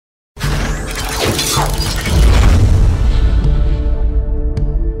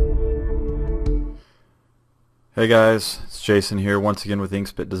Hey guys, it's Jason here once again with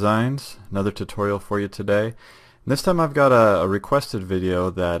Inkspit Designs. Another tutorial for you today. And this time I've got a requested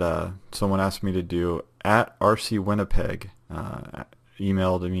video that someone asked me to do at RC Winnipeg.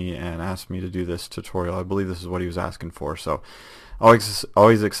 Emailed me and asked me to do this tutorial. I believe this is what he was asking for. So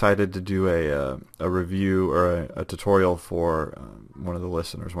always excited to do a review or a tutorial for one of the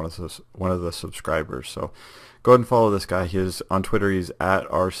listeners, one of the subscribers. So go ahead and follow this guy. On Twitter he's at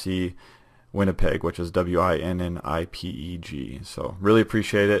RC Winnipeg, which is WINNIPEG. So really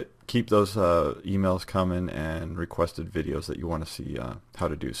appreciate it. Keep those emails coming and requested videos that you want to see how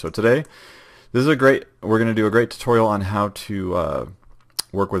to do. So today, we're going to do a great tutorial on how to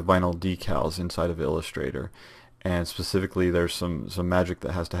work with vinyl decals inside of Illustrator. And specifically, there's some magic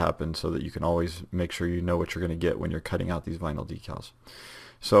that has to happen so that you can always make sure you know what you're going to get when you're cutting out these vinyl decals.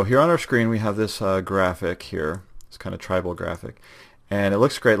 So here on our screen, we have this graphic here. It's kind of tribal graphic. And it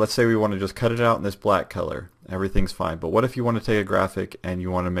looks great. Let's say we want to just cut it out in this black color. Everything's fine. But what if you want to take a graphic and you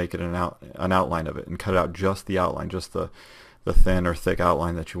want to make it an outline of it and cut out just the outline, just the thin or thick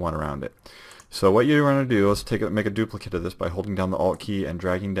outline that you want around it. So what you want to do is make a duplicate of this by holding down the Alt key and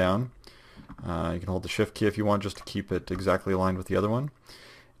dragging down. You can hold the Shift key if you want, just to keep it exactly aligned with the other one.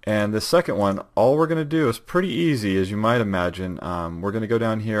 And the second one, all we're going to do is pretty easy, as you might imagine. We're going to go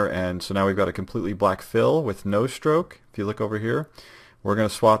down here, and so now we've got a completely black fill with no stroke. If you look over here, we're going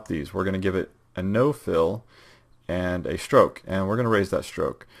to swap these. We're going to give it a no fill and a stroke, and we're going to raise that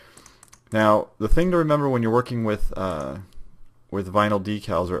stroke. Now, the thing to remember when you're working with vinyl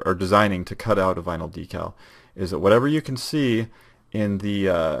decals or designing to cut out a vinyl decal is that whatever you can see in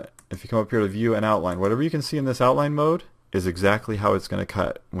the if you come up here to view and outline, whatever you can see in this outline mode is exactly how it's going to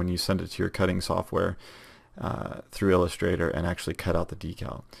cut when you send it to your cutting software through Illustrator and actually cut out the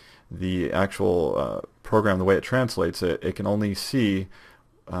decal. The actual program, the way it translates it, it can only see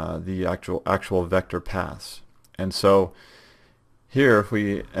the actual vector paths. And so here,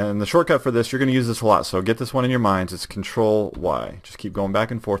 and the shortcut for this, you're going to use this a lot, so get this one in your minds. It's Control Y. Just keep going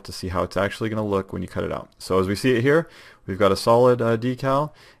back and forth to see how it's actually going to look when you cut it out. So as we see it here, we've got a solid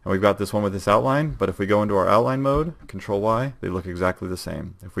decal, and we've got this one with this outline. But if we go into our outline mode, Control Y, they look exactly the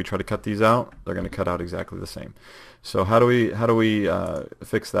same. If we try to cut these out, they're going to cut out exactly the same. So how do we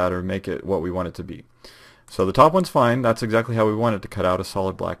fix that or make it what we want it to be? So the top one's fine. That's exactly how we want it to cut out, a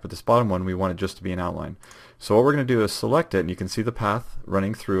solid black. But this bottom one, we want it just to be an outline. So what we're going to do is select it, and you can see the path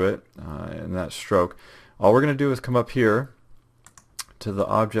running through it in that stroke. All we're going to do is come up here to the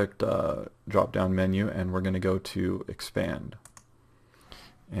object drop-down menu, and we're going to go to expand.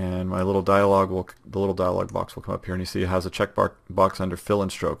 And the little dialog box will come up here, and you see it has a check box under fill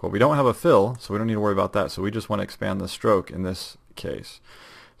and stroke. Well, we don't have a fill, so we don't need to worry about that. So we just want to expand the stroke in this case.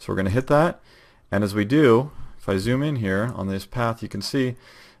 So we're going to hit that, and as we do, if I zoom in here on this path, you can see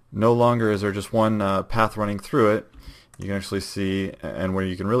no longer is there just one path running through it. You can actually see, and where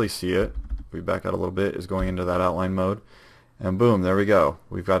you can really see it, if we back out a little bit, is going into that outline mode. And boom, there we go.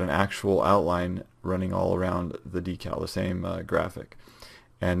 We've got an actual outline running all around the decal, the same graphic.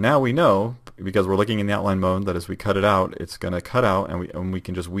 And now we know, because we're looking in the outline mode, that as we cut it out, it's going to cut out, and we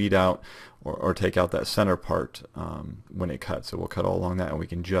can just weed out or take out that center part when it cuts. So we'll cut all along that, and we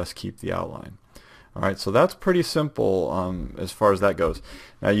can just keep the outline. Alright, so that's pretty simple as far as that goes.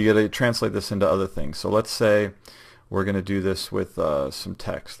 Now you got to translate this into other things. So let's say we're going to do this with some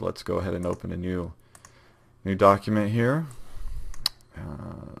text. Let's go ahead and open a new document here.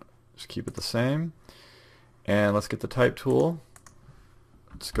 Just keep it the same. And let's get the type tool.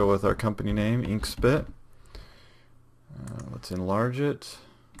 Let's go with our company name, Inkspit. Let's enlarge it.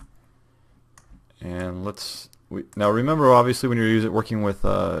 And now remember, obviously, when you're working with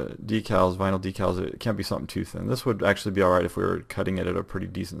decals, vinyl decals, it can't be something too thin. This would actually be alright if we were cutting it at a pretty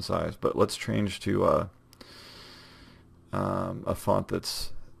decent size. But let's change to a font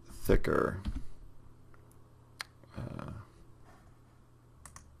that's thicker.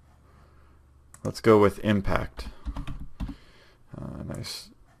 Let's go with Impact. Nice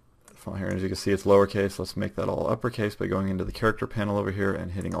font here. As you can see, it's lowercase. Let's make that all uppercase by going into the character panel over here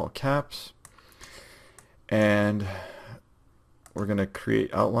and hitting all caps. And we're going to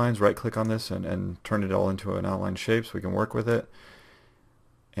create outlines. Right click on this and turn it all into an outline shape so we can work with it.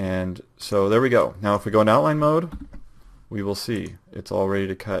 And so there we go. Now if we go in outline mode, we will see it's all ready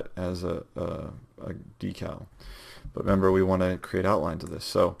to cut as a decal. But remember, we want to create outlines of this.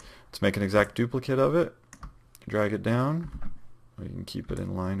 So let's make an exact duplicate of it. Drag it down. We can keep it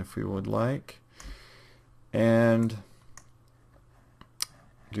in line if we would like. And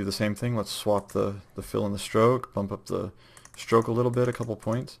do the same thing. Let's swap the fill and the stroke, bump up the stroke a little bit, a couple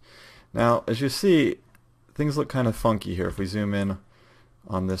points. Now, as you see, things look kind of funky here. If we zoom in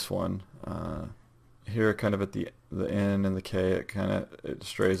on this one, here kind of at the N and the K, it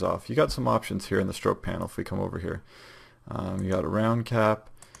strays off. You got some options here in the stroke panel if we come over here. You got a round cap,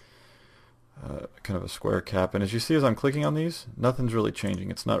 kind of a square cap, and as you see as I'm clicking on these, nothing's really changing.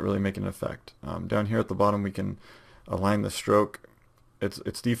 It's not really making an effect. Down here at the bottom we can align the stroke.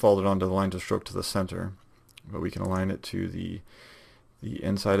 It's defaulted onto the line to stroke to the center, but we can align it to the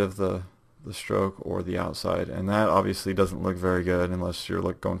inside of the stroke or the outside, and that obviously doesn't look very good unless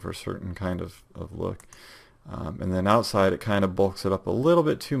you're going for a certain kind of look. And then outside it kind of bulks it up a little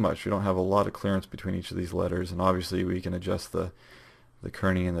bit too much. We don't have a lot of clearance between each of these letters, and obviously we can adjust the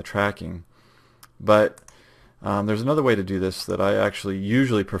kerning and the tracking. But there's another way to do this that I actually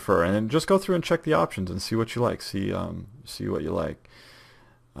usually prefer, and then just go through and check the options and see what you like. See what you like.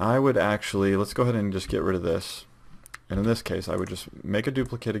 I would actually, let's go ahead and just get rid of this. And in this case, I would just make a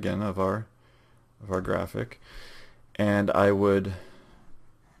duplicate again of our graphic, and I would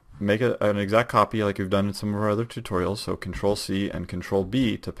make an exact copy like we've done in some of our other tutorials. So Control C and Control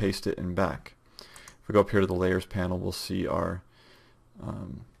B to paste it in back. If we go up here to the layers panel, we'll see our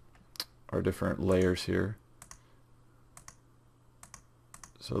different layers here.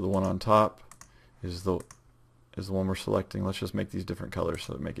 So the one on top is the one we're selecting. Let's just make these different colors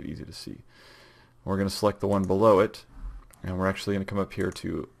so that make it easy to see. We're going to select the one below it, and we're actually going to come up here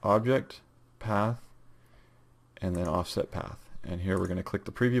to Object, Path, and then Offset Path. And here we're going to click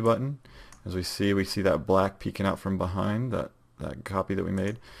the preview button. As we see that black peeking out from behind that copy that we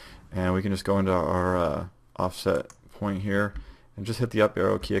made, and we can just go into our offset point here and just hit the up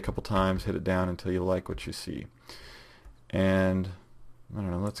arrow key a couple times, hit it down until you like what you see. And I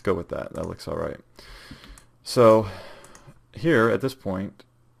don't know, let's go with that. That looks alright. So here at this point,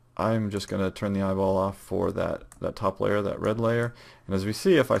 I'm just going to turn the eyeball off for that top layer, that red layer. And as we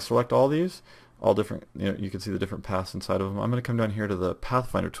see, if I select all these, all different, you can see the different paths inside of them. I'm going to come down here to the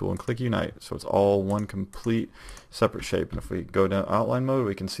Pathfinder tool and click Unite, so it's all one complete separate shape. And if we go down outline mode,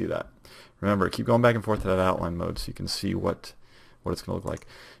 we can see that. Remember, keep going back and forth to that outline mode so you can see what it's going to look like.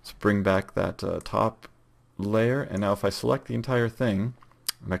 Let's bring back that top layer, and now if I select the entire thing,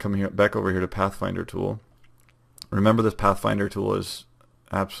 and I come here back over here to Pathfinder tool. Remember, this Pathfinder tool is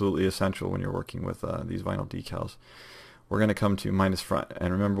absolutely essential when you're working with these vinyl decals. We're going to come to minus front,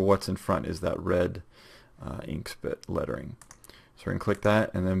 and remember what's in front is that red Inkspit lettering. So we're going to click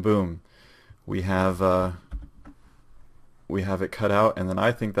that, and then boom, we have it cut out, and then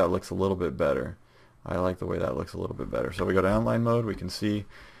I think that looks a little bit better. I like the way that looks a little bit better. So we go to outline mode, we can see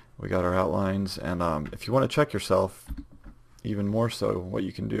we got our outlines, and if you want to check yourself even more so, what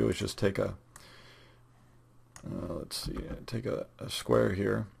you can do is just take a let's see, take a square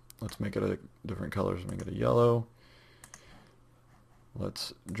here. Let's make it a different colors. Make it a yellow.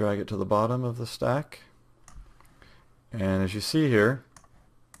 Let's drag it to the bottom of the stack. And as you see here,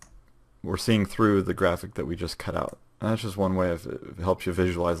 we're seeing through the graphic that we just cut out. And that's just one way of it helps you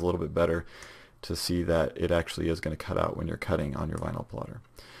visualize a little bit better to see that it actually is going to cut out when you're cutting on your vinyl plotter.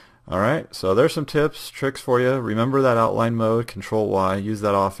 Alright, so there's some tips, tricks for you. Remember that outline mode, Control Y, use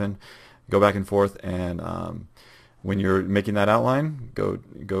that often. Go back and forth, and when you're making that outline, go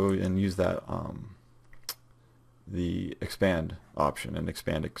and use that the expand option and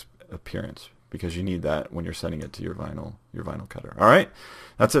expand appearance, because you need that when you're sending it to your vinyl cutter. All right,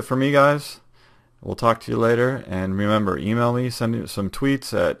 that's it for me, guys. We'll talk to you later, and remember, email me, send me some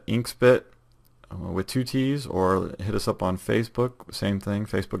tweets at Inkspit with 2 T's, or hit us up on Facebook, same thing,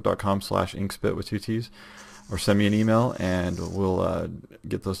 facebook.com/Inkspit with 2 T's, or send me an email, and we'll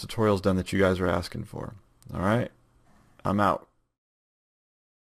get those tutorials done that you guys are asking for. All right, I'm out.